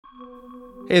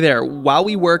Hey there, while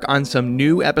we work on some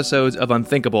new episodes of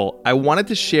Unthinkable, I wanted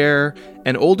to share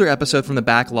an older episode from the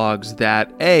backlogs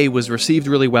that A, was received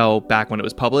really well back when it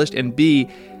was published, and B,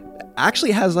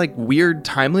 actually has like weird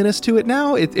timeliness to it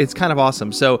now. It's kind of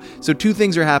awesome. So two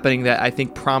things are happening that I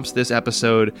think prompts this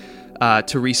episode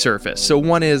to resurface. So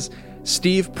one is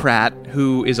Steve Pratt,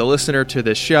 who is a listener to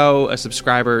this show, a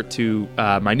subscriber to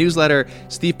my newsletter.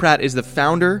 Steve Pratt is the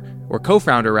founder, or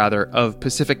co-founder rather, of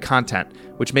Pacific Content,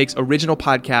 which makes original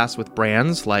podcasts with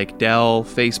brands like Dell,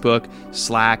 Facebook,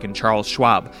 Slack, and Charles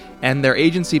Schwab. And their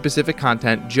agency, Pacific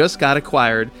Content, just got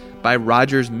acquired by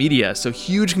Rogers Media. So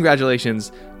huge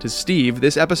congratulations to Steve.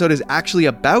 This episode is actually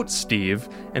about Steve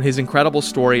and his incredible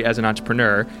story as an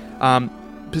entrepreneur.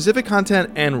 Pacific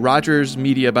Content and Rogers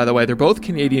Media, by the way, they're both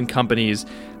Canadian companies.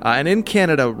 And in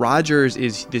Canada, Rogers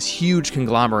is this huge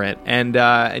conglomerate. And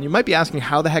you might be asking,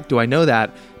 how the heck do I know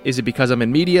that? Is it because I'm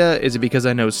in media? Is it because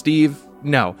I know Steve?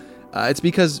 No. It's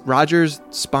because Rogers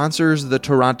sponsors the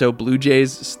Toronto Blue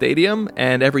Jays stadium,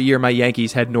 and every year my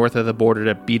Yankees head north of the border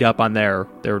to beat up on their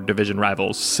division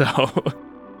rivals. So,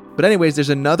 but anyways, there's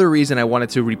another reason I wanted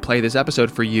to replay this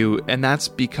episode for you, and that's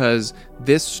because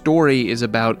this story is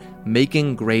about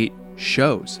making great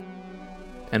shows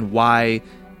and why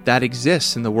that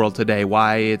exists in the world today,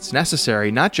 why it's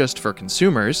necessary, not just for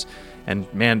consumers,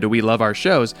 and man, do we love our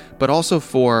shows, but also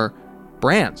for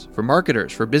brands, for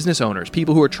marketers, for business owners,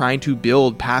 people who are trying to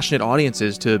build passionate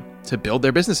audiences to build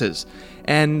their businesses.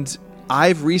 And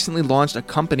I've recently launched a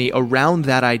company around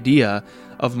that idea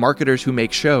of marketers who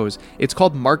make shows. It's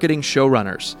called Marketing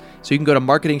Showrunners. So you can go to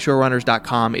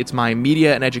marketingshowrunners.com. It's my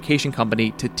media and education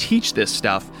company to teach this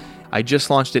stuff. I just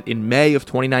launched it in May of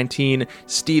 2019.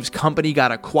 Steve's company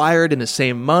got acquired in the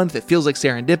same month. It feels like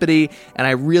serendipity, and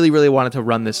I really, really wanted to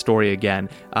run this story again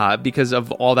because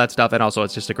of all that stuff, and also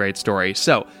it's just a great story.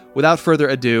 So, without further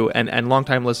ado, and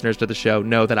longtime listeners to the show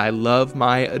know that I love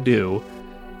my ado,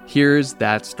 here's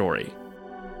that story.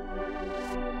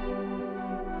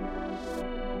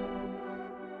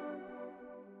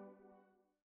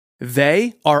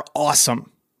 They are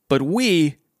awesome, but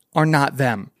we are not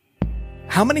them.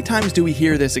 How many times do we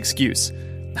hear this excuse?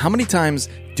 How many times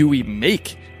do we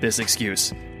make this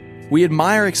excuse? We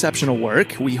admire exceptional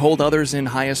work, we hold others in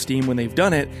high esteem when they've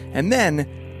done it, and then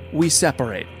we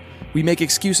separate. We make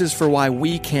excuses for why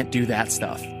we can't do that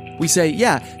stuff. We say,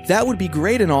 yeah, that would be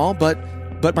great and all, but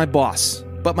my boss,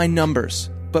 but my numbers,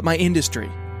 but my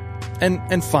industry.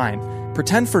 And fine,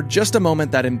 pretend for just a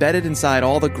moment that embedded inside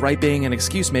all the griping and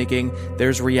excuse making,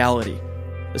 there's reality.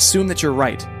 Assume that you're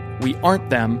right. We aren't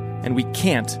them, and we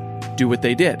can't do what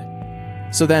they did.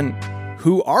 So then,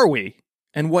 who are we?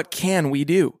 And what can we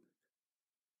do?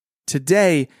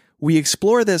 Today, we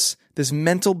explore this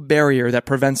mental barrier that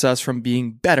prevents us from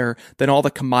being better than all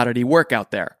the commodity work out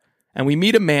there. And we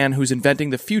meet a man who's inventing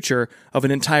the future of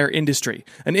an entire industry.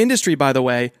 An industry, by the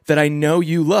way, that I know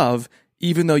you love,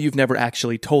 even though you've never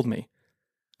actually told me.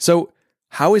 So,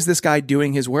 how is this guy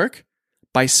doing his work?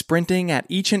 By sprinting at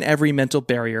each and every mental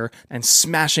barrier and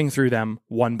smashing through them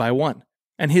one by one.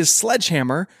 And his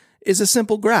sledgehammer is a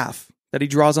simple graph that he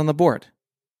draws on the board.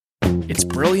 It's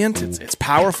brilliant, it's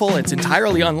powerful, it's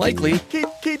entirely unlikely. Keep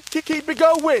it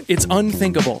going! It's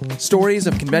unthinkable. Stories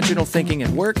of conventional thinking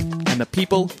at work and the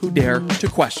people who dare to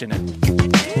question it.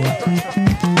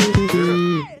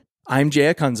 I'm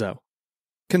Jay Acunzo.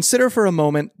 Consider for a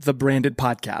moment the branded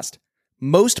podcast.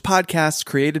 Most podcasts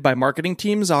created by marketing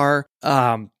teams are,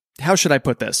 how should I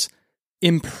put this?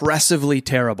 Impressively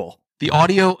terrible. The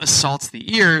audio assaults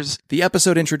the ears, the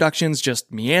episode introductions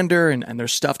just meander, and they're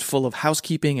stuffed full of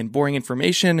housekeeping and boring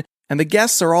information, and the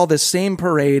guests are all the same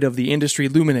parade of the industry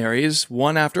luminaries,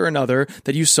 one after another,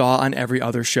 that you saw on every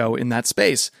other show in that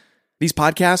space. These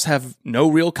podcasts have no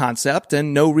real concept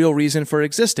and no real reason for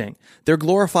existing. They're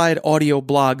glorified audio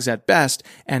blogs at best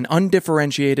and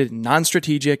undifferentiated,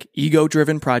 non-strategic,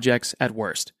 ego-driven projects at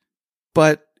worst.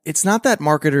 But it's not that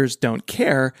marketers don't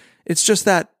care, it's just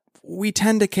that we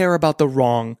tend to care about the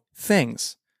wrong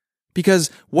things.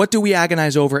 Because what do we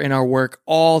agonize over in our work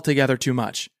altogether too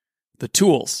much? The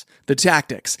tools, the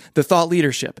tactics, the thought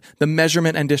leadership, the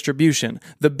measurement and distribution,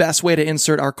 the best way to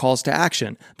insert our calls to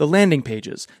action, the landing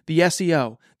pages, the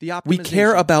SEO, the optimization. We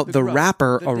care about the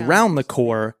wrapper around the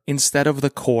core instead of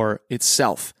the core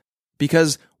itself.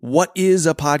 Because what is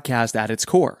a podcast at its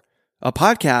core? A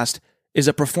podcast is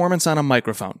a performance on a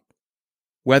microphone.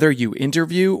 Whether you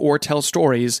interview or tell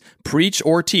stories, preach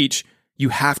or teach, you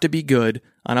have to be good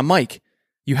on a mic.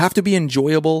 You have to be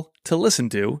enjoyable to listen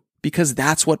to, because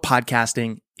that's what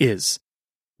podcasting is.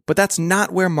 But that's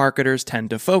not where marketers tend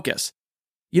to focus.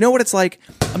 You know what it's like?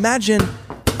 Imagine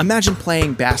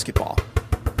playing basketball.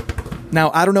 Now,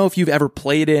 I don't know if you've ever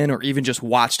played in or even just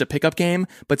watched a pickup game,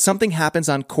 but something happens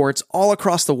on courts all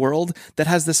across the world that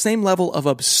has the same level of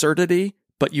absurdity,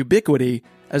 but ubiquity,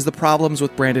 as the problems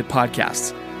with branded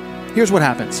podcasts. Here's what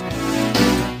happens.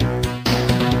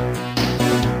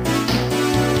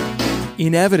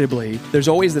 Inevitably, there's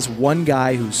always this one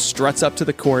guy who struts up to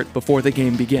the court before the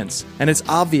game begins, and it's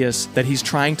obvious that he's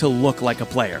trying to look like a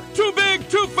player. Too big,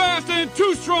 too fast, and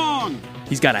too strong!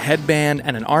 He's got a headband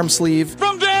and an arm sleeve.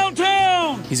 From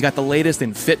downtown! He's got the latest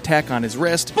in fit tech on his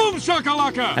wrist. Boom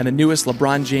shakalaka! And the newest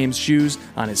LeBron James shoes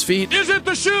on his feet. Is it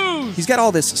the shoes? He's got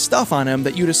all this stuff on him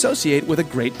that you'd associate with a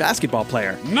great basketball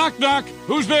player. Knock knock,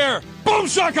 who's there? Boom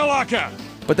shakalaka!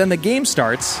 But then the game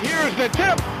starts. Here's the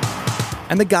tip.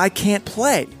 And the guy can't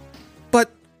play.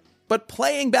 But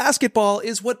playing basketball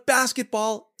is what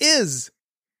basketball is.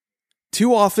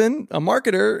 Too often, a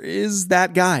marketer is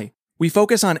that guy. We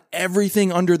focus on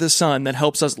everything under the sun that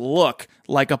helps us look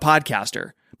like a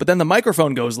podcaster. But then the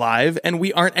microphone goes live and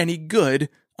we aren't any good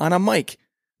on a mic.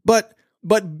 But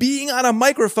being on a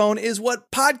microphone is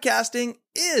what podcasting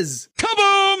is.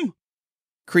 Kaboom!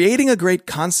 Creating a great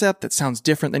concept that sounds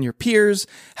different than your peers,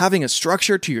 having a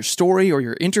structure to your story or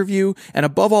your interview, and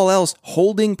above all else,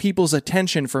 holding people's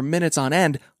attention for minutes on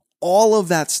end, all of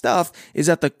that stuff is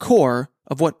at the core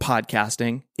of what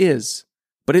podcasting is.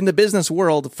 But in the business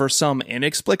world, for some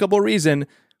inexplicable reason,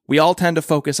 we all tend to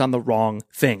focus on the wrong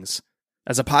things.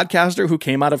 As a podcaster who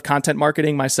came out of content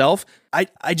marketing myself,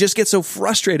 I just get so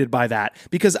frustrated by that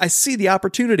because I see the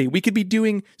opportunity. We could be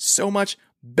doing so much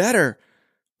better.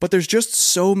 But there's just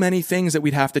so many things that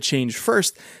we'd have to change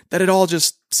first that it all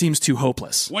just seems too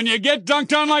hopeless. When you get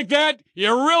dunked on like that,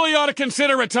 you really ought to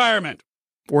consider retirement.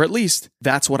 Or at least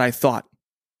that's what I thought.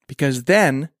 Because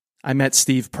then I met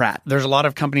Steve Pratt. There's a lot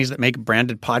of companies that make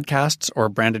branded podcasts or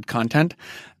branded content.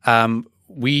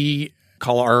 We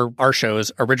call our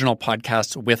shows original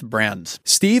podcasts with brands.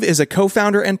 Steve is a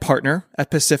co-founder and partner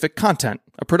at Pacific Content,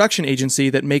 a production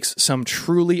agency that makes some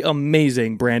truly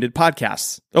amazing branded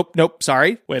podcasts. Oh, nope,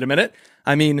 sorry. Wait a minute.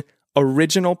 I mean,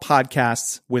 original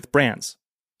podcasts with brands.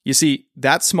 You see,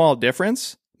 that small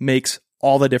difference makes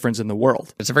all the difference in the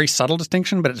world. It's a very subtle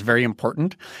distinction, but it's very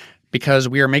important because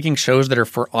we are making shows that are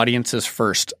for audiences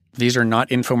first. These are not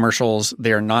infomercials.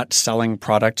 They are not selling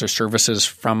products or services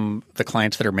from the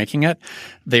clients that are making it.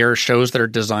 They are shows that are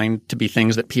designed to be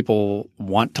things that people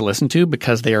want to listen to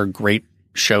because they are great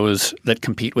shows that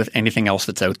compete with anything else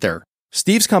that's out there.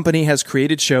 Steve's company has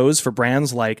created shows for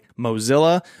brands like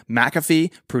Mozilla,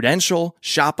 McAfee, Prudential,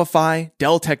 Shopify,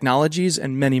 Dell Technologies,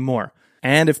 and many more.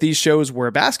 And if these shows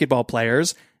were basketball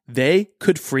players, they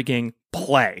could freaking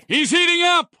play. He's heating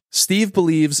up! Steve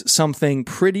believes something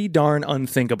pretty darn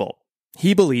unthinkable.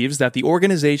 He believes that the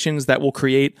organizations that will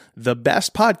create the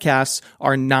best podcasts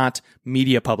are not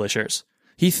media publishers.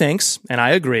 He thinks, and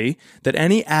I agree, that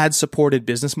any ad-supported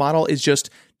business model is just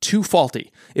too faulty.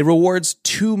 It rewards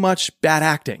too much bad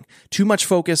acting, too much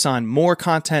focus on more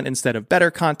content instead of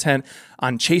better content,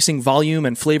 on chasing volume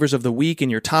and flavors of the week in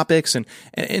your topics, and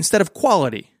instead of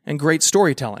quality and great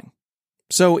storytelling.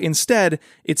 So instead,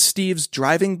 it's Steve's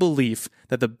driving belief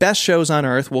that the best shows on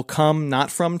earth will come not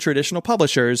from traditional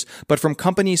publishers, but from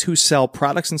companies who sell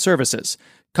products and services,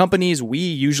 companies we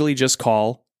usually just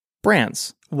call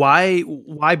brands. Why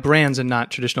brands and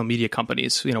not traditional media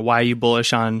companies? You know, why are you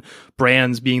bullish on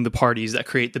brands being the parties that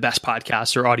create the best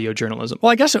podcasts or audio journalism?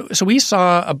 Well, I guess so. We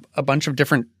saw a bunch of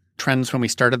different trends when we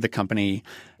started the company.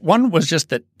 One was just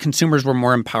that consumers were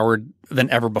more empowered than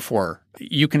ever before.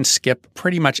 You can skip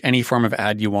pretty much any form of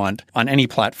ad you want on any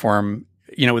platform.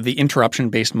 You know, the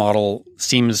interruption-based model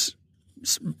seems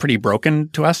pretty broken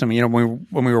to us. I mean, you know,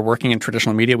 when we were working in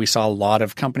traditional media, we saw a lot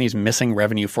of companies missing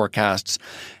revenue forecasts.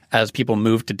 As people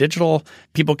move to digital,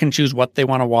 people can choose what they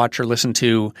want to watch or listen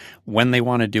to, when they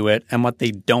want to do it, and what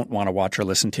they don't want to watch or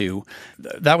listen to.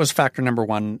 That was factor number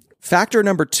one. Factor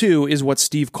number two is what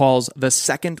Steve calls the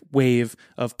second wave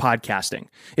of podcasting.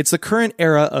 It's the current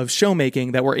era of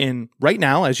showmaking that we're in right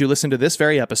now, as you listen to this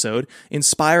very episode,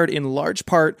 inspired in large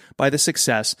part by the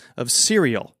success of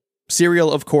Serial.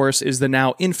 Serial, of course, is the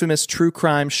now infamous true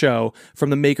crime show from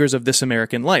the makers of This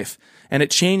American Life, and it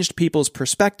changed people's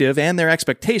perspective and their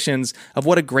expectations of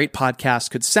what a great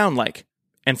podcast could sound like.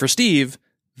 And for Steve,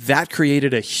 that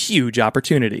created a huge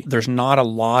opportunity. There's not a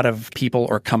lot of people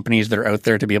or companies that are out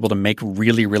there to be able to make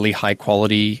really, really high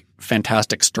quality,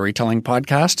 fantastic storytelling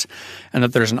podcasts, and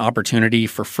that there's an opportunity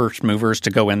for first movers to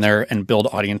go in there and build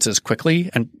audiences quickly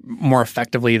and more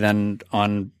effectively than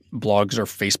on blogs or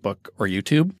Facebook or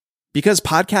YouTube. Because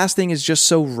podcasting is just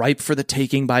so ripe for the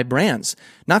taking by brands.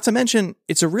 Not to mention,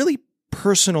 it's a really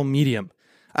personal medium.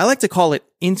 I like to call it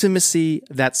intimacy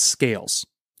that scales.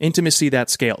 Intimacy that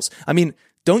scales. I mean,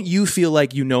 don't you feel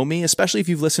like you know me, especially if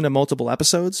you've listened to multiple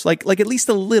episodes? Like at least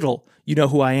a little, you know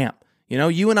who I am. You know,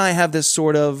 you and I have this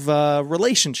sort of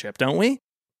relationship, don't we?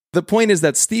 The point is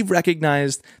that Steve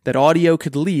recognized that audio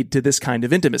could lead to this kind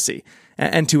of intimacy.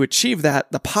 And to achieve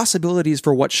that, the possibilities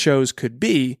for what shows could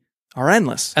be are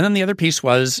endless. And then the other piece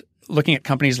was looking at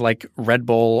companies like Red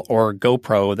Bull or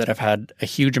GoPro that have had a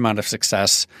huge amount of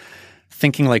success,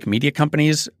 thinking like media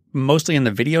companies, mostly in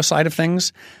the video side of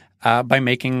things, by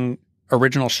making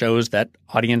original shows that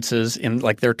audiences in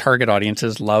like their target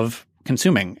audiences love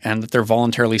consuming, and that they're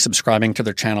voluntarily subscribing to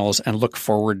their channels and look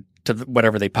forward to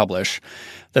whatever they publish,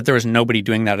 that there was nobody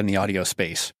doing that in the audio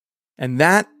space. And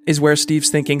that is where Steve's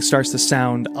thinking starts to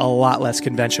sound a lot less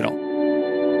conventional.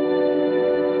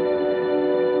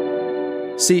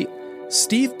 See,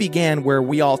 Steve began where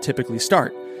we all typically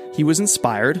start. He was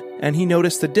inspired, and he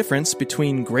noticed the difference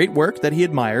between great work that he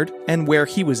admired and where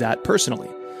he was at personally.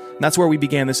 And that's where we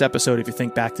began this episode if you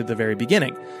think back to the very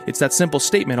beginning. It's that simple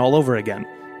statement all over again.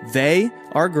 They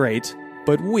are great,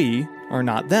 but we are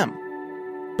not them.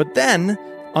 But then,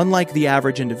 unlike the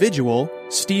average individual,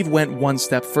 Steve went one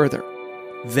step further.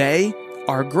 They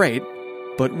are great,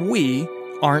 but we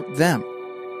aren't them.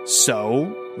 So,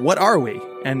 what are we?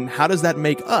 And how does that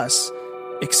make us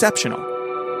exceptional?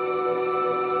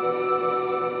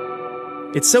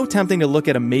 It's so tempting to look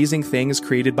at amazing things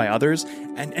created by others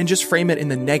and just frame it in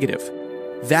the negative.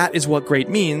 That is what great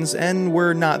means, and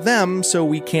we're not them, so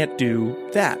we can't do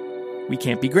that. We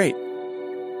can't be great.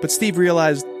 But Steve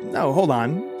realized, no, hold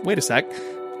on, wait a sec.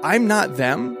 I'm not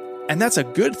them, and that's a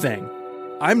good thing.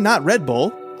 I'm not Red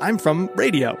Bull, I'm from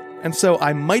radio, and so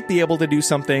I might be able to do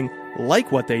something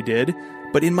like what they did,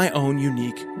 but in my own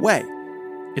unique way.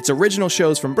 It's original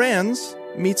shows from brands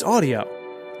meets audio.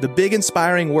 The big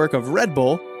inspiring work of Red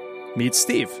Bull meets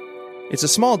Steve. It's a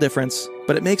small difference,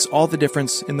 but it makes all the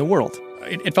difference in the world.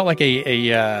 It felt like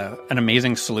an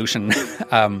amazing solution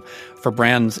for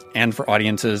brands and for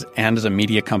audiences, and as a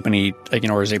media company,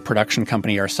 or as a production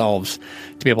company ourselves,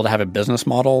 to be able to have a business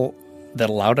model that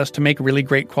allowed us to make really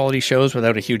great quality shows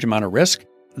without a huge amount of risk,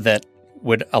 that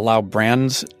would allow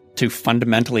brands to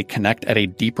fundamentally connect at a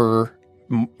deeper,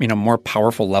 more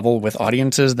powerful level with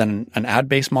audiences than an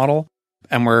ad-based model,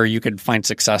 and where you could find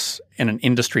success in an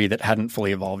industry that hadn't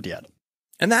fully evolved yet.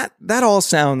 And that all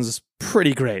sounds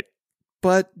pretty great.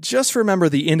 But just remember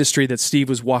the industry that Steve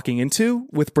was walking into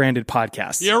with branded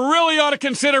podcasts. You really ought to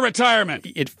consider retirement.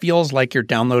 It feels like you're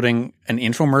downloading an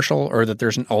infomercial, or that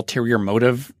there's an ulterior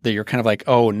motive, that you're kind of like,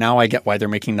 oh, now I get why they're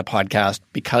making the podcast,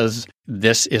 because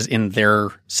this is in their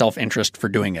self-interest for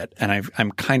doing it. And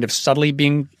I'm kind of subtly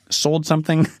being sold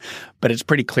something, but it's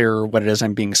pretty clear what it is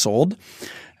I'm being sold.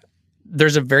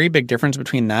 There's a very big difference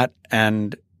between that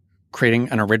and creating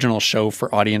an original show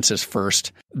for audiences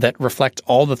first that reflect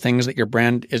all the things that your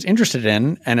brand is interested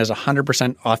in and is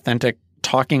 100% authentic,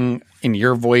 talking in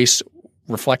your voice,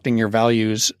 reflecting your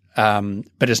values,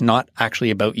 but is not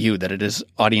actually about you, that it is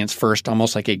audience first,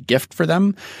 almost like a gift for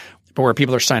them, but where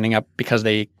people are signing up because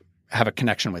they have a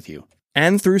connection with you.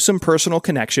 And through some personal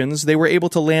connections, they were able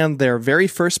to land their very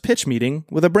first pitch meeting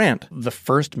with a brand. The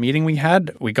first meeting we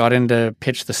had, we got in to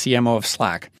pitch the CMO of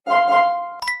Slack.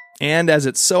 And as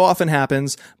it so often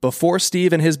happens, before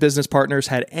Steve and his business partners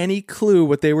had any clue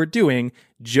what they were doing,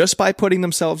 just by putting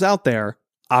themselves out there,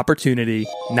 opportunity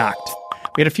knocked.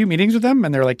 We had a few meetings with them,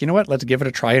 and they're like, you know what, let's give it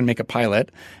a try and make a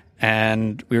pilot.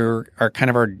 And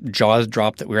our jaws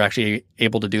dropped that we were actually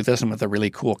able to do this, and with a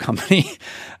really cool company.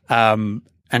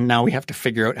 And now we have to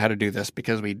figure out how to do this,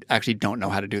 because we actually don't know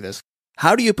how to do this.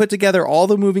 How do you put together all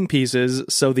the moving pieces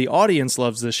so the audience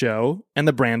loves the show and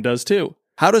the brand does too?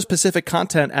 How does Pacific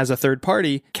Content as a third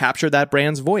party capture that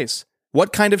brand's voice?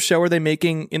 What kind of show are they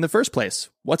making in the first place?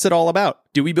 What's it all about?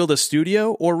 Do we build a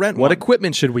studio or rent one? What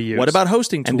equipment should we use? What about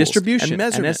hosting tools and distribution and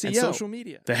measurement and SEO and social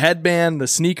media? The headband, the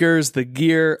sneakers, the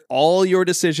gear, all your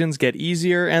decisions get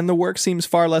easier, and the work seems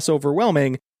far less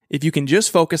overwhelming if you can just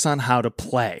focus on how to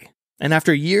play. And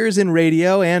after years in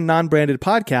radio and non-branded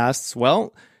podcasts,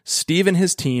 well, Steve and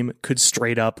his team could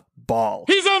straight up ball.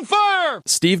 He's on fire!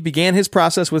 Steve began his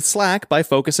process with Slack by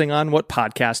focusing on what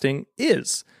podcasting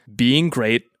is, being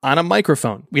great on a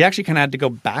microphone. We actually kind of had to go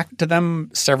back to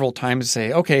them several times to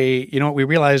say, okay, you know what, we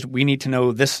realized we need to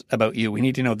know this about you. We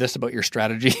need to know this about your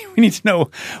strategy. We need to know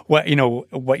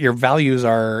what your values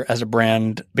are as a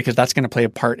brand, because that's going to play a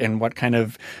part in what kind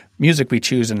of music we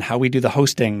choose and how we do the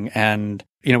hosting. And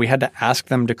we had to ask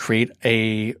them to create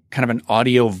a kind of an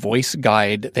audio voice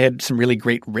guide. They had some really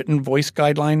great written voice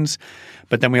guidelines,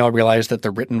 but then we all realized that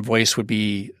the written voice would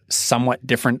be somewhat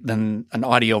different than an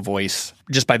audio voice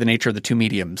just by the nature of the two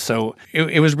mediums. So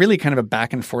it was really kind of a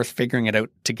back and forth figuring it out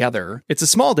together. It's a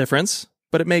small difference,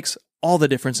 but it makes all the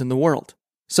difference in the world.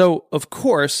 So, of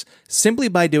course, simply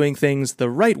by doing things the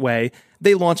right way,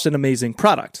 they launched an amazing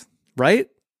product, right?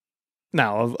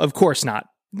 No, of course not.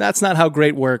 That's not how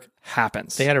great work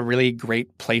happens. They had a really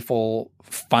great, playful,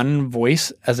 fun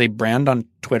voice as a brand on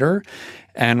Twitter.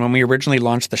 And when we originally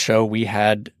launched the show, we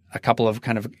had a couple of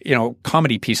kind of,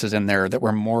 comedy pieces in there that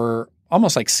were more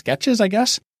almost like sketches, I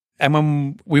guess. And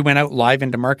when we went out live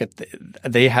into market,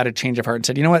 they had a change of heart and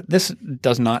said, you know what, this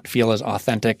does not feel as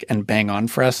authentic and bang on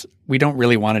for us. We don't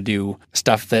really want to do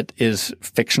stuff that is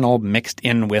fictional mixed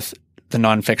in with the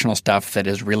non-fictional stuff that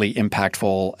is really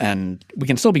impactful, and we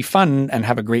can still be fun and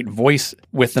have a great voice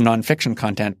with the non-fiction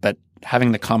content, but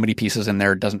having the comedy pieces in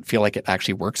there doesn't feel like it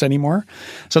actually works anymore.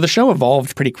 So the show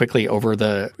evolved pretty quickly over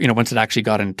once it actually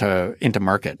got into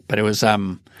market, but it was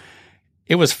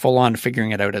full on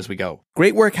figuring it out as we go.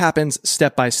 Great work happens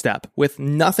step by step, with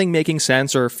nothing making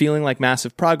sense or feeling like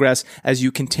massive progress as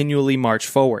you continually march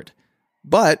forward.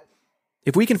 But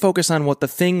if we can focus on what the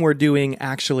thing we're doing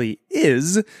actually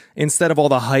is, instead of all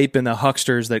the hype and the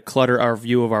hucksters that clutter our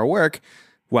view of our work,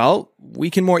 well, we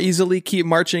can more easily keep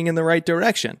marching in the right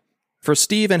direction. For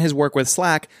Steve and his work with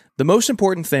Slack, the most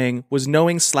important thing was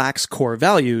knowing Slack's core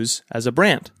values as a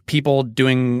brand. People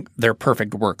doing their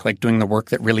perfect work, like doing the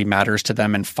work that really matters to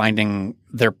them and finding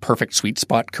their perfect sweet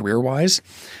spot career-wise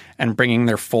and bringing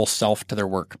their full self to their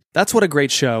work. That's what a great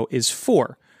show is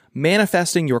for.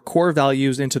 Manifesting your core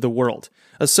values into the world,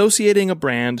 associating a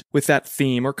brand with that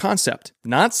theme or concept,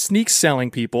 not sneak selling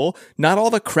people, not all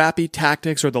the crappy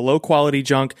tactics or the low quality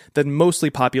junk that mostly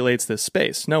populates this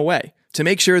space. No way. To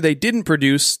make sure they didn't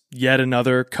produce yet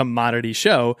another commodity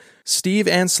show, Steve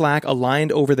and Slack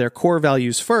aligned over their core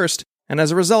values first, and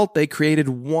as a result, they created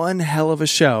one hell of a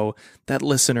show that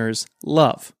listeners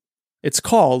love. It's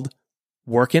called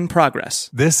Work in Progress.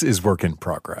 This is Work in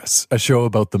Progress, a show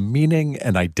about the meaning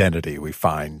and identity we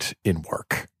find in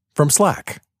work. From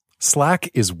Slack. Slack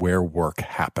is where work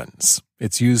happens.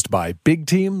 It's used by big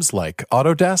teams like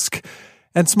Autodesk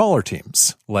and smaller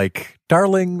teams like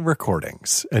Darling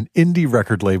Recordings, an indie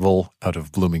record label out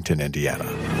of Bloomington, Indiana.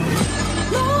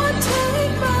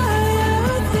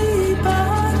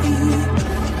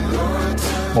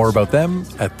 More about them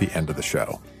at the end of the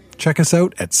show. Check us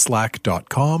out at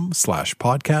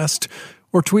slack.com/podcast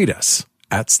or tweet us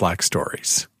at Slack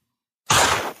Stories.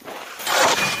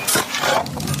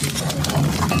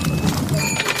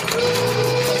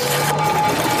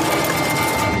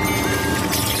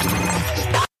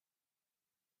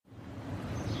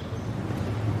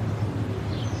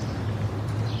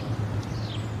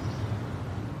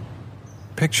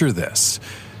 Picture this.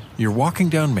 You're walking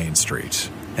down Main Street,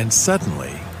 and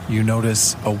suddenly you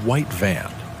notice a white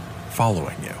van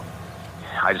following you.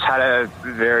 I just had a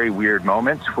very weird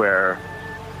moment where,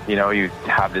 you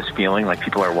have this feeling like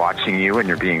people are watching you and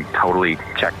you're being totally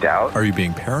checked out. Are you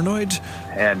being paranoid?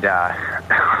 And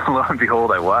lo and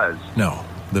behold, I was. No,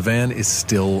 the van is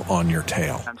still on your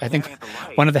tail. I think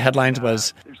one of the headlines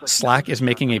was Slack is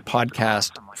making a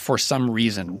podcast for some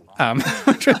reason,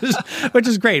 which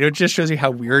is great. It just shows you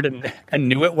how weird and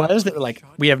new it was. That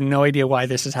we have no idea why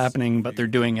this is happening, but they're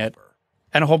doing it.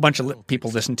 And a whole bunch of people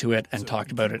listened to it and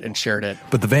talked about it and shared it.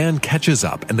 But the van catches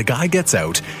up and the guy gets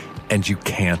out and you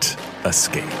can't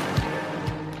escape.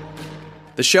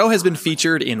 The show has been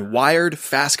featured in Wired,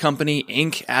 Fast Company,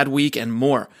 Inc., Adweek, and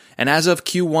more. And as of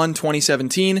Q1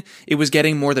 2017, it was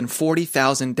getting more than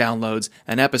 40,000 downloads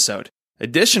an episode.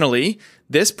 Additionally,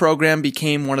 this program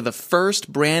became one of the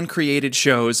first brand-created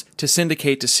shows to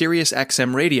syndicate to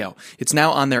SiriusXM Radio. It's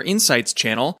now on their Insights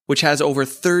channel, which has over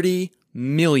 30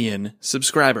 million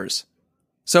subscribers.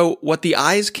 So what the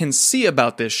eyes can see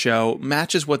about this show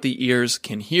matches what the ears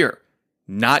can hear.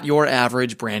 Not your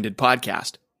average branded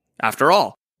podcast. After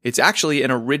all, it's actually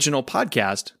an original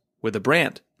podcast with a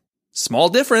brand. Small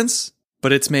difference,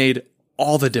 but it's made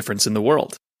all the difference in the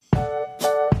world.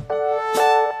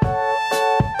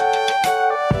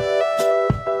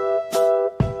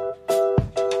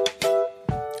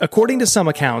 According to some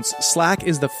accounts, Slack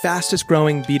is the fastest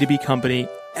growing B2B company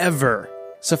ever.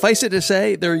 Suffice it to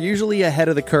say, they're usually ahead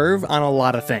of the curve on a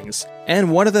lot of things.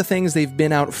 And one of the things they've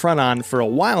been out front on for a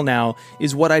while now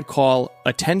is what I'd call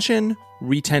attention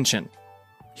retention.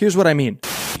 Here's what I mean.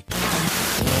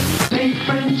 Make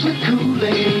friends with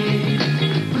Kool-Aid.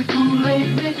 With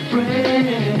Kool-Aid, make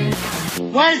friends.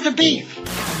 Where's the beef?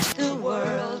 The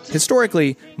world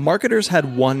Historically, marketers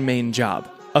had one main job: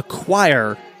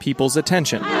 acquire people's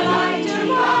attention.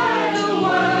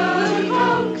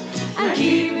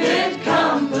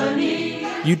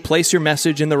 You'd place your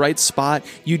message in the right spot,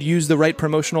 you'd use the right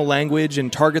promotional language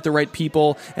and target the right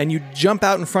people, and you'd jump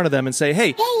out in front of them and say,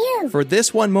 hey, you! For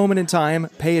this one moment in time,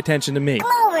 pay attention to me.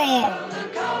 Come over here!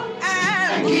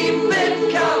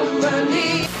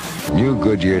 New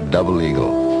Goodyear Double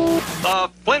Eagle. The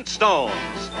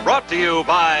Flintstones, brought to you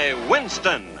by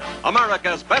Winston,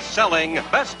 America's best-selling,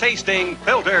 best-tasting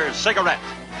filter cigarette.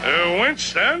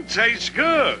 Winston tastes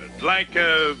good, like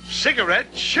a cigarette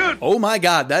should. Oh my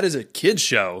God, that is a kid's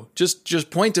show.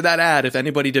 Just point to that ad if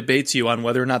anybody debates you on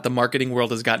whether or not the marketing world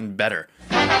has gotten better.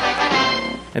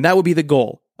 And that would be the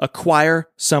goal: acquire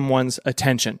someone's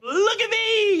attention. Look at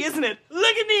me, isn't it?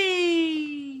 Look at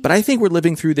me! But I think we're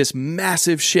living through this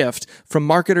massive shift from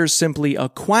marketers simply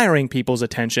acquiring people's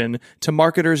attention to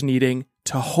marketers needing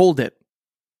to hold it.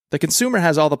 The consumer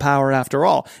has all the power after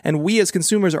all, and we as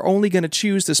consumers are only going to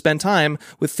choose to spend time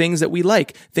with things that we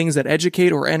like, things that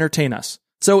educate or entertain us.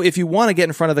 So if you want to get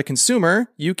in front of the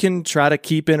consumer, you can try to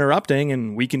keep interrupting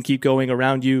and we can keep going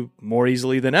around you more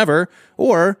easily than ever,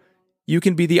 or you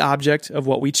can be the object of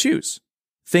what we choose.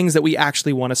 Things that we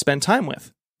actually want to spend time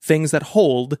with. Things that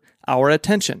hold our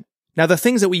attention. Now, the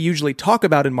things that we usually talk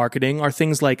about in marketing are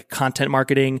things like content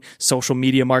marketing, social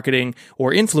media marketing,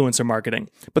 or influencer marketing.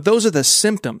 But those are the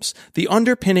symptoms. The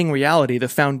underpinning reality, the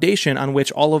foundation on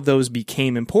which all of those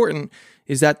became important,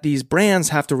 is that these brands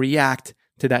have to react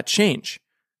to that change.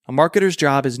 A marketer's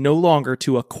job is no longer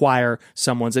to acquire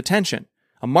someone's attention.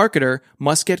 A marketer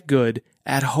must get good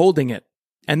at holding it.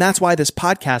 And that's why this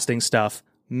podcasting stuff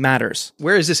matters.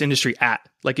 Where is this industry at?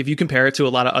 Like, if you compare it to a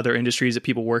lot of other industries that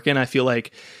people work in, I feel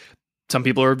like some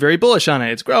people are very bullish on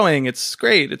it. It's growing. It's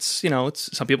great.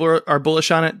 Some people are bullish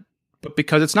on it, but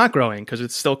because it's not growing, because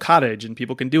it's still cottage and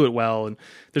people can do it well. And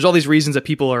there's all these reasons that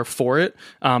people are for it.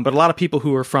 But a lot of people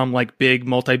who are from like big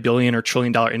multi-billion or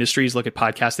trillion-dollar industries look at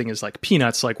podcasting as like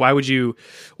peanuts. Like,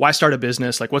 why start a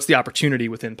business? Like, what's the opportunity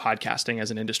within podcasting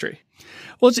as an industry?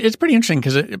 Well, it's pretty interesting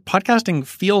because podcasting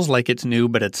feels like it's new,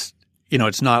 but it's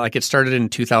not. Like, it started in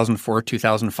 2004,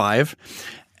 2005.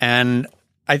 And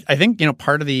I think,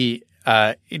 part of the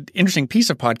interesting piece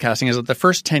of podcasting is that the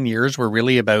first 10 years were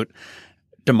really about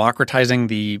democratizing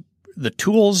the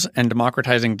tools and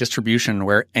democratizing distribution,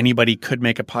 where anybody could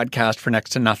make a podcast for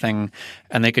next to nothing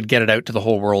and they could get it out to the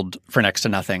whole world for next to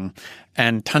nothing.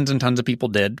 And tons of people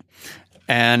did.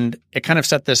 And it kind of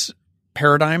set this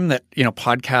paradigm that,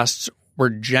 podcasts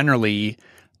were generally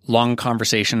long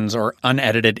conversations or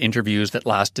unedited interviews that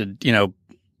lasted,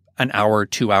 an hour,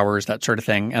 2 hours, that sort of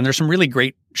thing. And there's some really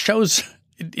great shows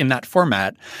in that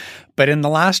format. But in the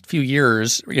last few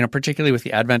years, particularly with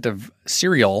the advent of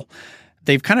Serial,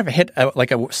 they've kind of hit like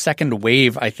a second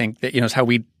wave, I think, that, is how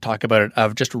we talk about it,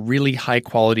 of just really high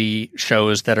quality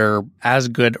shows that are as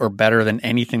good or better than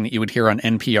anything that you would hear on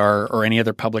NPR or any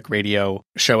other public radio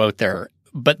show out there.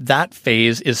 But that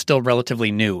phase is still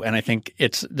relatively new. And I think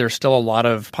there's still a lot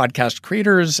of podcast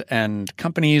creators and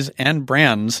companies and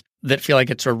brands that feel like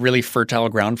it's a really fertile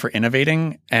ground for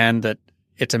innovating, and that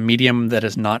it's a medium that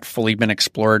has not fully been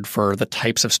explored for the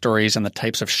types of stories and the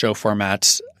types of show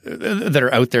formats that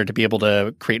are out there to be able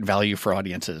to create value for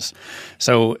audiences.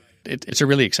 So it's a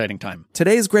really exciting time.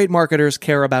 Today's great marketers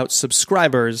care about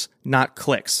subscribers, not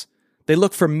clicks. They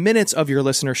look for minutes of your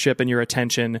listenership and your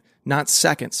attention, not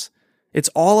seconds. It's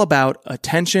all about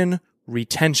attention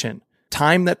retention,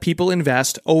 time that people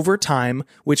invest over time,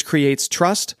 which creates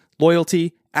trust,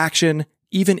 loyalty, action,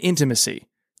 even intimacy.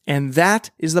 And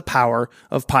that is the power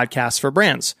of podcasts for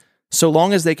brands, so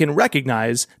long as they can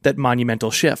recognize that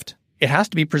monumental shift. It has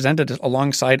to be presented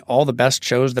alongside all the best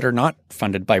shows that are not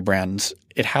funded by brands.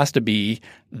 It has to be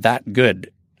that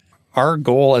good. Our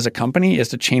goal as a company is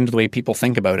to change the way people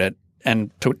think about it,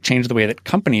 and to change the way that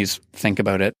companies think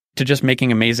about it, to just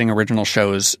making amazing original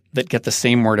shows that get the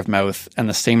same word of mouth and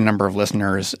the same number of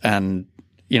listeners and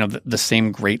the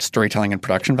same great storytelling and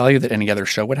production value that any other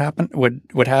show would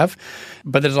have,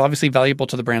 but that is obviously valuable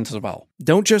to the brands as well.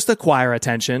 Don't just acquire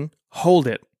attention, hold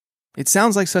it. It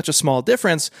sounds like such a small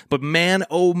difference, but man,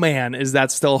 oh man, is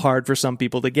that still hard for some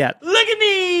people to get. Look at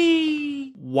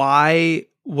me! Why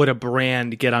would a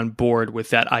brand get on board with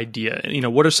that idea?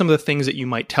 What are some of the things that you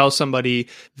might tell somebody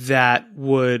that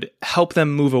would help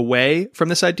them move away from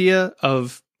this idea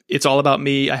of it's all about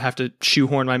me, I have to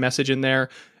shoehorn my message in there,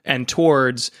 and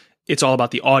towards it's all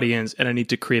about the audience and I need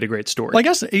to create a great story? Well, I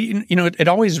guess, it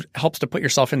always helps to put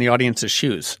yourself in the audience's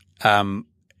shoes, and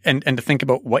to think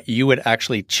about what you would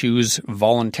actually choose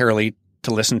voluntarily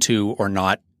to listen to or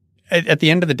not, At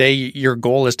the end of the day, your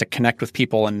goal is to connect with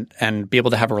people and be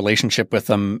able to have a relationship with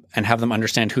them and have them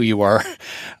understand who you are,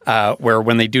 where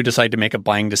when they do decide to make a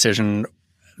buying decision,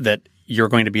 that you're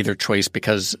going to be their choice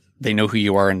because they know who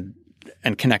you are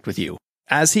and connect with you.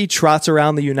 As he trots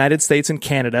around the United States and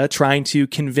Canada trying to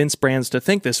convince brands to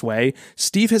think this way,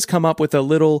 Steve has come up with a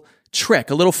little trick,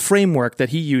 a little framework that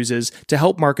he uses to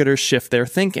help marketers shift their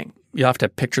thinking. You'll have to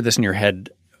picture this in your head,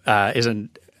 is an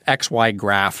XY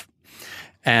graph.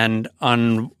 And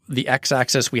on the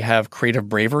x-axis, we have creative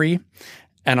bravery.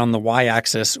 And on the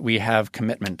y-axis, we have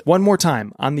commitment. One more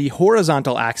time. On the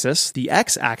horizontal axis, the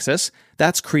x-axis,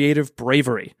 that's creative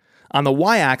bravery. On the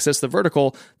y-axis, the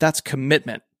vertical, that's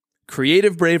commitment.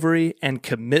 Creative bravery and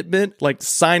commitment, like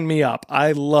sign me up.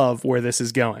 I love where this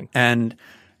is going. And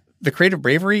the creative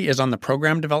bravery is on the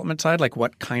program development side, like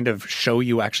what kind of show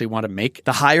you actually want to make.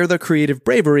 The higher the creative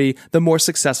bravery, the more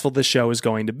successful the show is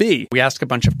going to be. We ask a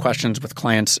bunch of questions with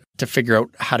clients to figure out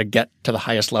how to get to the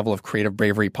highest level of creative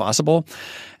bravery possible.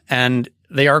 And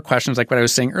they are questions like what I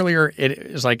was saying earlier. It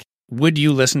is like, would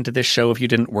you listen to this show if you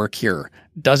didn't work here?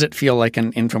 Does it feel like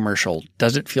an infomercial?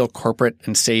 Does it feel corporate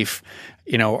and safe?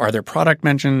 Are there product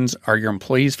mentions? Are your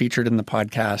employees featured in the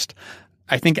podcast?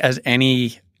 I think as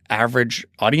any average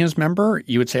audience member,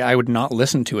 you would say I would not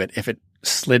listen to it if it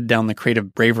slid down the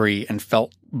creative bravery and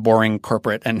felt boring,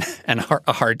 corporate, and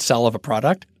a hard sell of a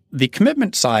product. The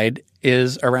commitment side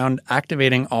is around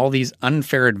activating all these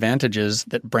unfair advantages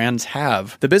that brands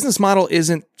have. The business model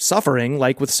isn't suffering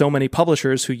like with so many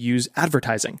publishers who use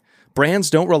advertising. Brands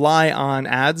don't rely on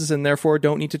ads and therefore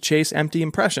don't need to chase empty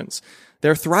impressions.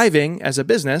 They're thriving as a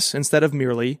business instead of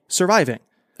merely surviving.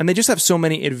 And they just have so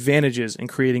many advantages in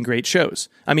creating great shows.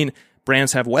 I mean,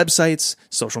 brands have websites,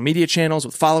 social media channels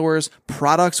with followers,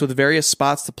 products with various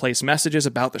spots to place messages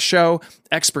about the show,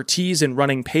 expertise in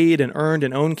running paid and earned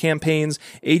and owned campaigns,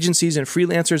 agencies and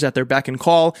freelancers at their beck and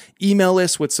call, email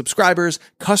lists with subscribers,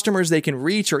 customers they can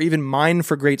reach or even mine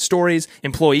for great stories,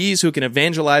 employees who can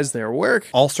evangelize their work.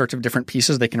 All sorts of different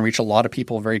pieces. They can reach a lot of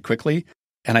people very quickly.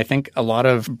 And I think a lot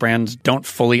of brands don't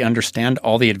fully understand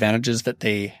all the advantages that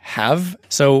they have.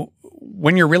 So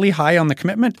when you're really high on the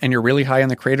commitment and you're really high on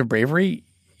the creative bravery,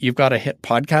 you've got a hit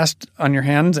podcast on your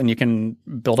hands and you can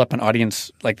build up an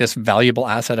audience, like this valuable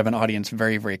asset of an audience,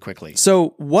 very, very quickly.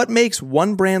 So what makes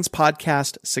one brand's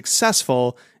podcast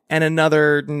successful and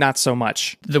another not so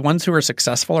much? The ones who are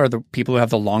successful are the people who have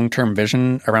the long-term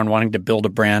vision around wanting to build a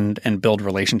brand and build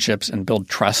relationships and build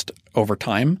trust over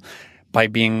time by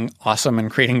being awesome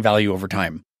and creating value over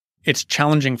time. It's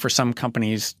challenging for some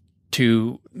companies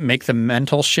to make the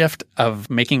mental shift of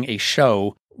making a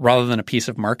show rather than a piece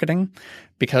of marketing,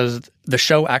 because the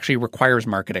show actually requires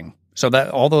marketing. So that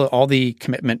all the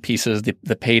commitment pieces,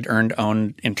 the paid, earned,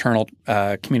 owned, internal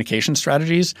communication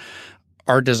strategies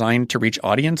are designed to reach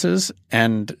audiences.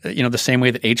 And the same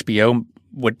way that HBO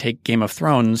would take Game of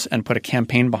Thrones and put a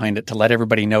campaign behind it to let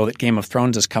everybody know that Game of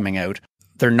Thrones is coming out,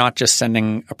 they're not just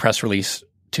sending a press release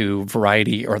to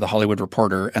Variety or The Hollywood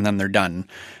Reporter and then they're done.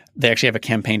 They actually have a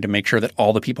campaign to make sure that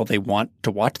all the people they want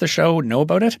to watch the show know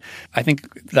about it. I think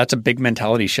that's a big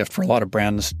mentality shift for a lot of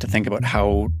brands to think about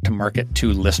how to market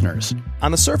to listeners. On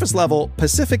the surface level,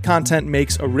 Pacific Content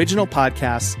makes original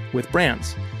podcasts with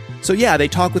brands. So yeah, they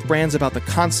talk with brands about the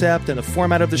concept and the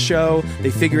format of the show.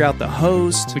 They figure out the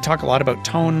host. We talk a lot about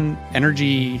tone,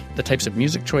 energy, the types of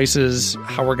music choices,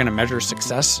 how we're going to measure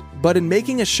success. But in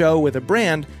making a show with a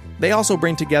brand, they also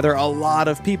bring together a lot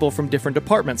of people from different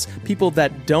departments, people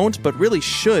that don't but really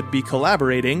should be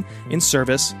collaborating in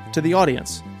service to the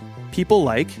audience. People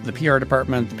like the PR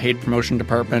department, the paid promotion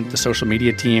department, the social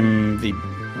media team, the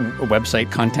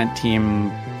website content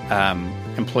team,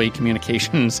 employee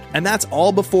communications. And that's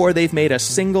all before they've made a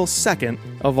single second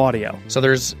of audio. So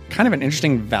there's kind of an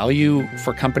interesting value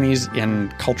for companies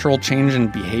in cultural change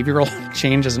and behavioral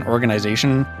change as an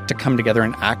organization to come together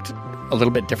and act a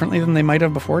little bit differently than they might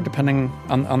have before, depending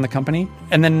on the company.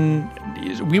 And then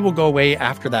we will go away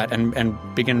after that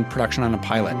and begin production on a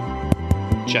pilot.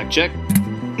 Check.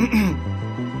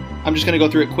 I'm just going to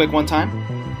go through it quick one time.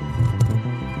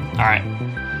 All right.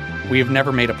 We have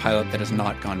never made a pilot that has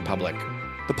not gone public.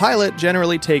 The pilot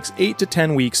generally takes 8 to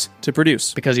 10 weeks to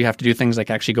produce. Because you have to do things like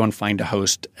actually go and find a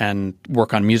host and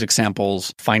work on music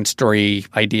samples, find story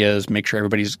ideas, make sure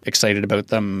everybody's excited about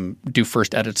them, do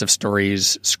first edits of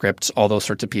stories, scripts, all those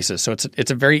sorts of pieces. So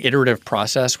it's a very iterative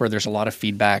process where there's a lot of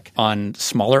feedback on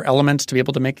smaller elements to be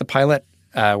able to make the pilot,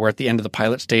 where at the end of the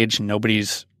pilot stage,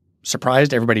 nobody's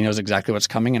surprised. Everybody knows exactly what's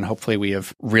coming, and hopefully we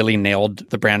have really nailed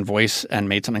the brand voice and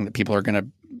made something that people are going to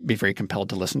be very compelled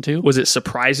to listen to. Was it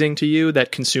surprising to you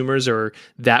that consumers are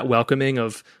that welcoming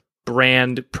of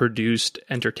brand produced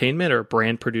entertainment or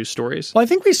brand produced stories? Well, I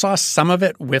think we saw some of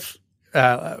it with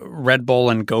Red Bull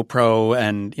and GoPro,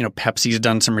 and Pepsi's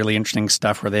done some really interesting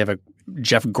stuff where they have a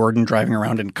Jeff Gordon driving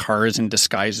around in cars in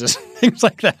disguises, things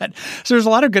like that. So there's a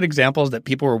lot of good examples that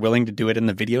people were willing to do it in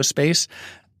the video space.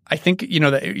 I think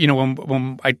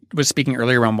when I was speaking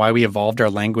earlier around why we evolved our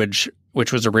language,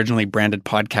 which was originally branded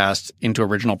podcasts, into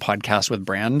original podcasts with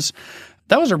brands,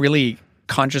 that was a really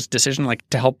conscious decision, like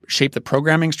to help shape the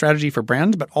programming strategy for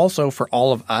brands, but also for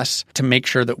all of us to make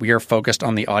sure that we are focused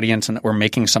on the audience and that we're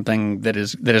making something that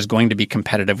is going to be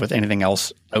competitive with anything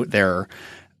else out there.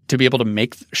 To be able to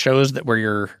make shows that where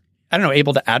you're,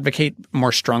 able to advocate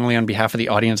more strongly on behalf of the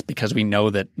audience, because we know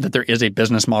that there is a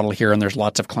business model here and there's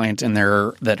lots of clients in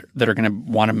there that are going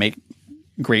to want to make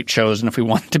great shows. And if we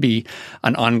want it to be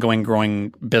an ongoing,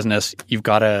 growing business, you've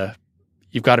got to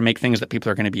make things that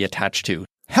people are going to be attached to.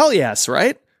 Hell yes,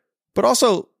 right? But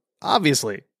also,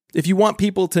 obviously, if you want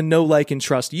people to know, like, and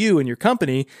trust you and your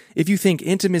company, if you think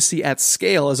intimacy at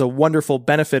scale is a wonderful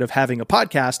benefit of having a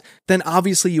podcast, then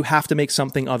obviously you have to make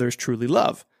something others truly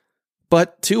love.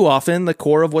 But too often, the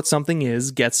core of what something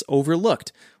is gets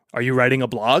overlooked. Are you writing a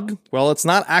blog? Well, it's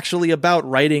not actually about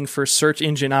writing for search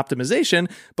engine optimization,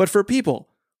 but for people.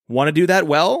 Want to do that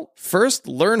well? First,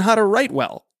 learn how to write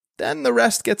well. Then the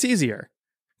rest gets easier.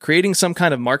 Creating some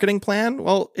kind of marketing plan?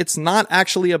 Well, it's not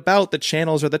actually about the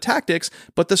channels or the tactics,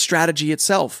 but the strategy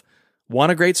itself.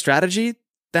 Want a great strategy?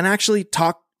 Then actually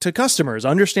talk to customers,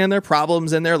 understand their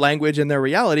problems and their language and their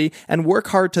reality, and work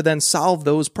hard to then solve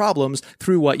those problems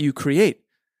through what you create.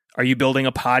 Are you building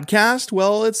a podcast?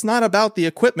 Well, it's not about the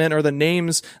equipment or the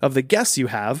names of the guests you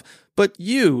have, but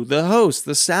you, the host,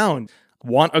 the sound.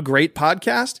 Want a great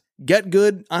podcast? Get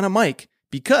good on a mic,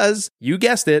 because, you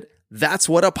guessed it, that's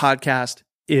what a podcast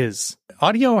is.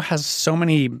 Audio has so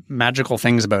many magical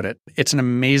things about it. It's an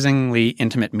amazingly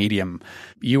intimate medium.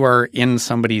 You are in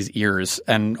somebody's ears,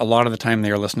 and a lot of the time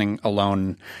they are listening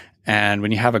alone. And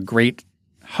when you have a great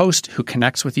host who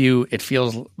connects with you, it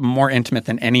feels more intimate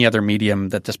than any other medium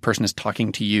that this person is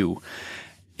talking to you.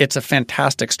 It's a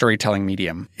fantastic storytelling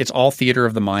medium. It's all theater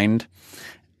of the mind.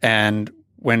 And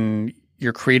when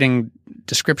you're creating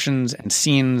descriptions and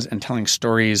scenes and telling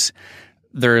stories,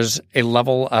 there's a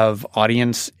level of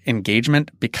audience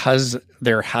engagement because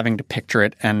they're having to picture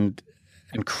it and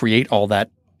create all that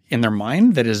in their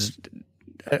mind that is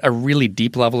a really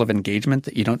deep level of engagement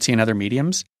that you don't see in other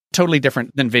mediums. Totally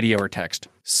different than video or text.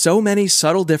 So many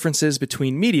subtle differences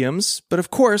between mediums, but of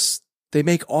course, they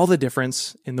make all the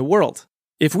difference in the world.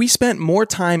 If we spent more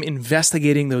time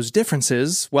investigating those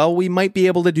differences, well, we might be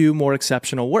able to do more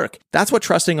exceptional work. That's what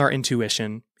trusting our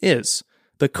intuition is.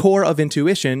 The core of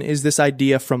intuition is this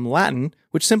idea from Latin,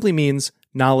 which simply means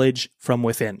knowledge from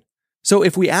within. So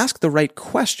if we ask the right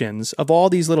questions of all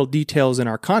these little details in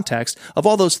our context, of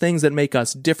all those things that make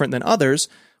us different than others,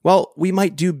 well, we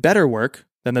might do better work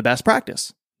than the best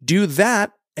practice. Do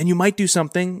that, and you might do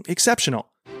something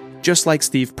exceptional, just like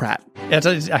Steve Pratt. I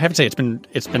have to say, it's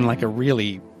been like a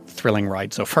really thrilling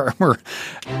ride so far.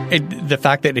 The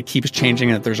fact that it keeps changing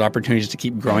and that there's opportunities to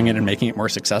keep growing it and making it more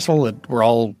successful, we're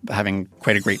all having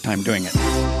quite a great time doing it.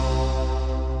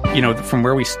 From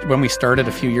when we started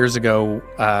a few years ago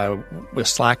with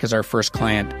Slack as our first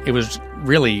client, it was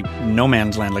really no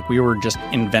man's land. Like, we were just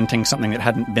inventing something that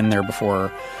hadn't been there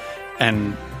before,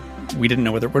 and we didn't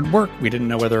know whether it would work. We didn't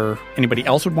know whether anybody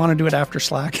else would want to do it after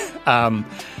Slack.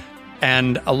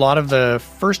 And a lot of the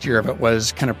first year of it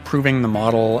was kind of proving the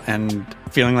model and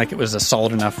feeling like it was a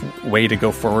solid enough way to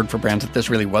go forward for brands that this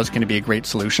really was going to be a great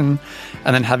solution.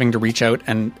 And then having to reach out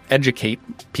and educate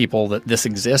people that this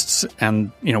exists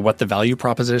and, what the value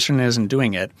proposition is in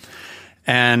doing it.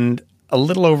 And a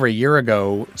little over a year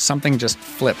ago, something just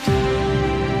flipped.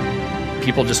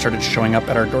 People just started showing up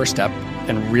at our doorstep,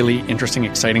 and really interesting,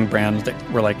 exciting brands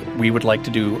that were like, we would like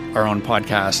to do our own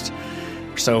podcast.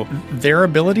 So their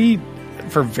ability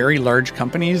for very large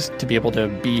companies to be able to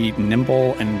be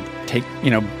nimble and take,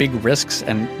 big risks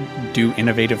and do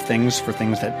innovative things for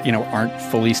things that, aren't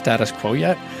fully status quo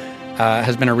yet,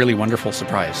 has been a really wonderful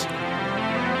surprise.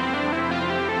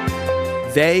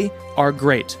 They are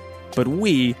great, but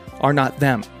we are not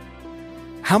them.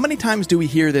 How many times do we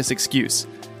hear this excuse?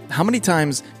 How many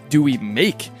times do we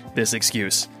make this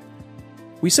excuse?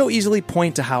 We so easily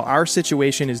point to how our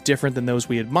situation is different than those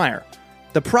we admire.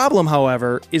 The problem,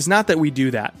 however, is not that we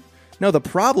do that. No, the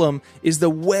problem is the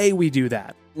way we do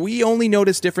that. We only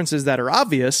notice differences that are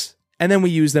obvious, and then we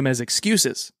use them as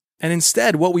excuses. And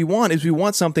instead, what we want is we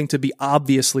want something to be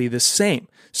obviously the same,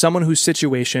 someone whose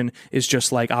situation is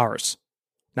just like ours.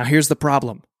 Now here's the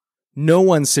problem. No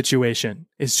one's situation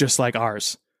is just like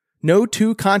ours. No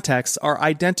two contexts are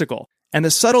identical. And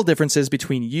the subtle differences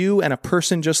between you and a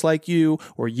person just like you,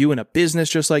 or you and a business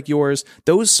just like yours,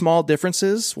 those small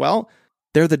differences, well,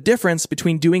 they're the difference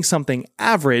between doing something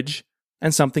average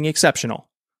and something exceptional.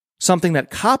 Something that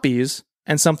copies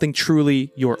and something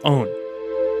truly your own.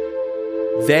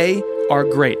 They are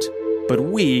great, but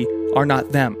we are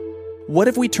not them. What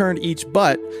if we turned each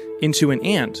but into an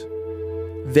and?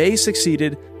 They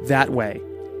succeeded that way,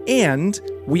 and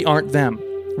we aren't them.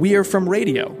 We are from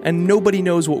radio, and nobody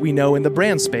knows what we know in the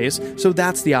brand space, so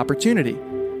that's the opportunity.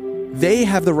 They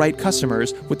have the right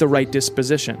customers with the right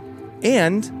disposition,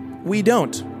 and we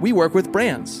don't. We work with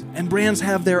brands, and brands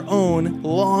have their own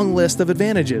long list of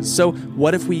advantages, so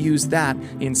what if we use that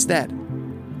instead?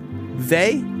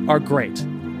 They are great,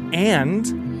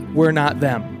 and we're not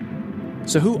them.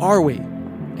 So who are we,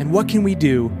 and what can we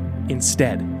do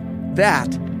instead?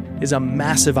 That is a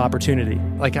massive opportunity.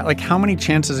 Like how many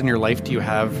chances in your life do you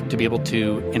have to be able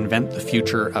to invent the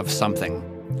future of something?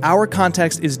 Our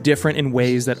context is different in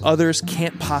ways that others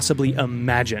can't possibly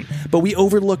imagine, but we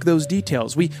overlook those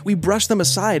details. We brush them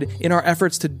aside in our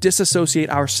efforts to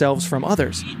disassociate ourselves from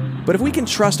others. But if we can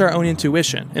trust our own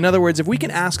intuition, in other words, if we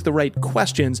can ask the right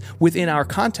questions within our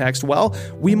context, well,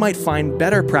 we might find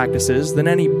better practices than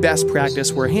any best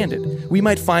practice we're handed. We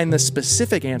might find the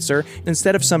specific answer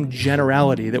instead of some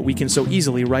generality that we can so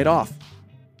easily write off.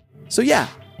 So yeah,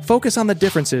 focus on the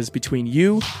differences between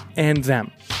you and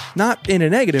them. Not in a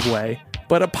negative way,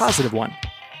 but a positive one.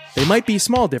 They might be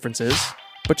small differences,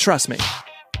 but trust me,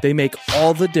 they make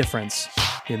all the difference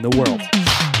in the world.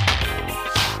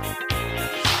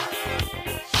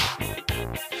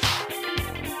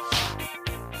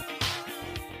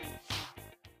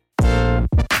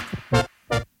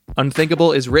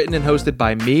 Unthinkable is written and hosted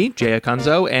by me, Jay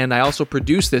Acunzo, and I also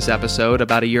produced this episode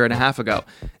about a year and a half ago.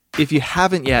 If you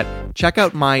haven't yet, check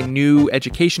out my new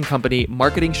education company,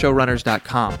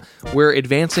 marketingshowrunners.com. We're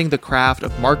advancing the craft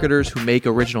of marketers who make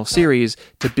original series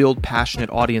to build passionate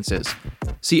audiences.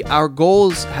 See, our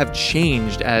goals have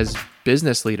changed as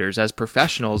business leaders, as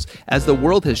professionals, as the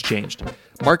world has changed.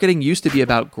 Marketing used to be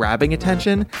about grabbing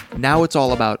attention. Now it's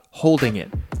all about holding it.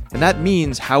 And that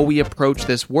means how we approach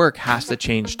this work has to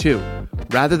change too.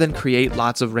 Rather than create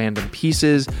lots of random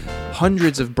pieces,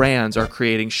 hundreds of brands are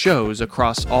creating shows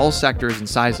across all sectors and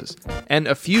sizes. And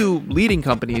a few leading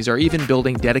companies are even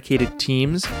building dedicated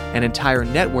teams and entire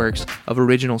networks of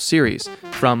original series,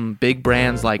 from big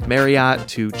brands like Marriott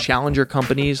to challenger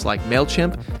companies like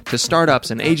MailChimp to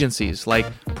startups and agencies like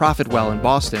Profitwell in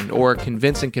Boston or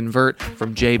Convince and Convert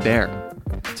from Jay Baer.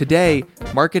 Today,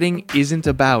 marketing isn't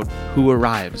about who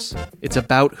arrives, it's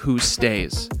about who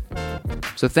stays.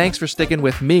 So thanks for sticking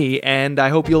with me, and I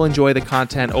hope you'll enjoy the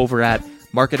content over at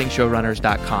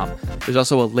marketingshowrunners.com. There's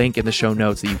also a link in the show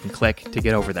notes that you can click to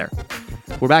get over there.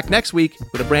 We're back next week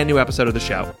with a brand new episode of the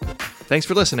show. Thanks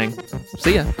for listening.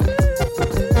 See ya.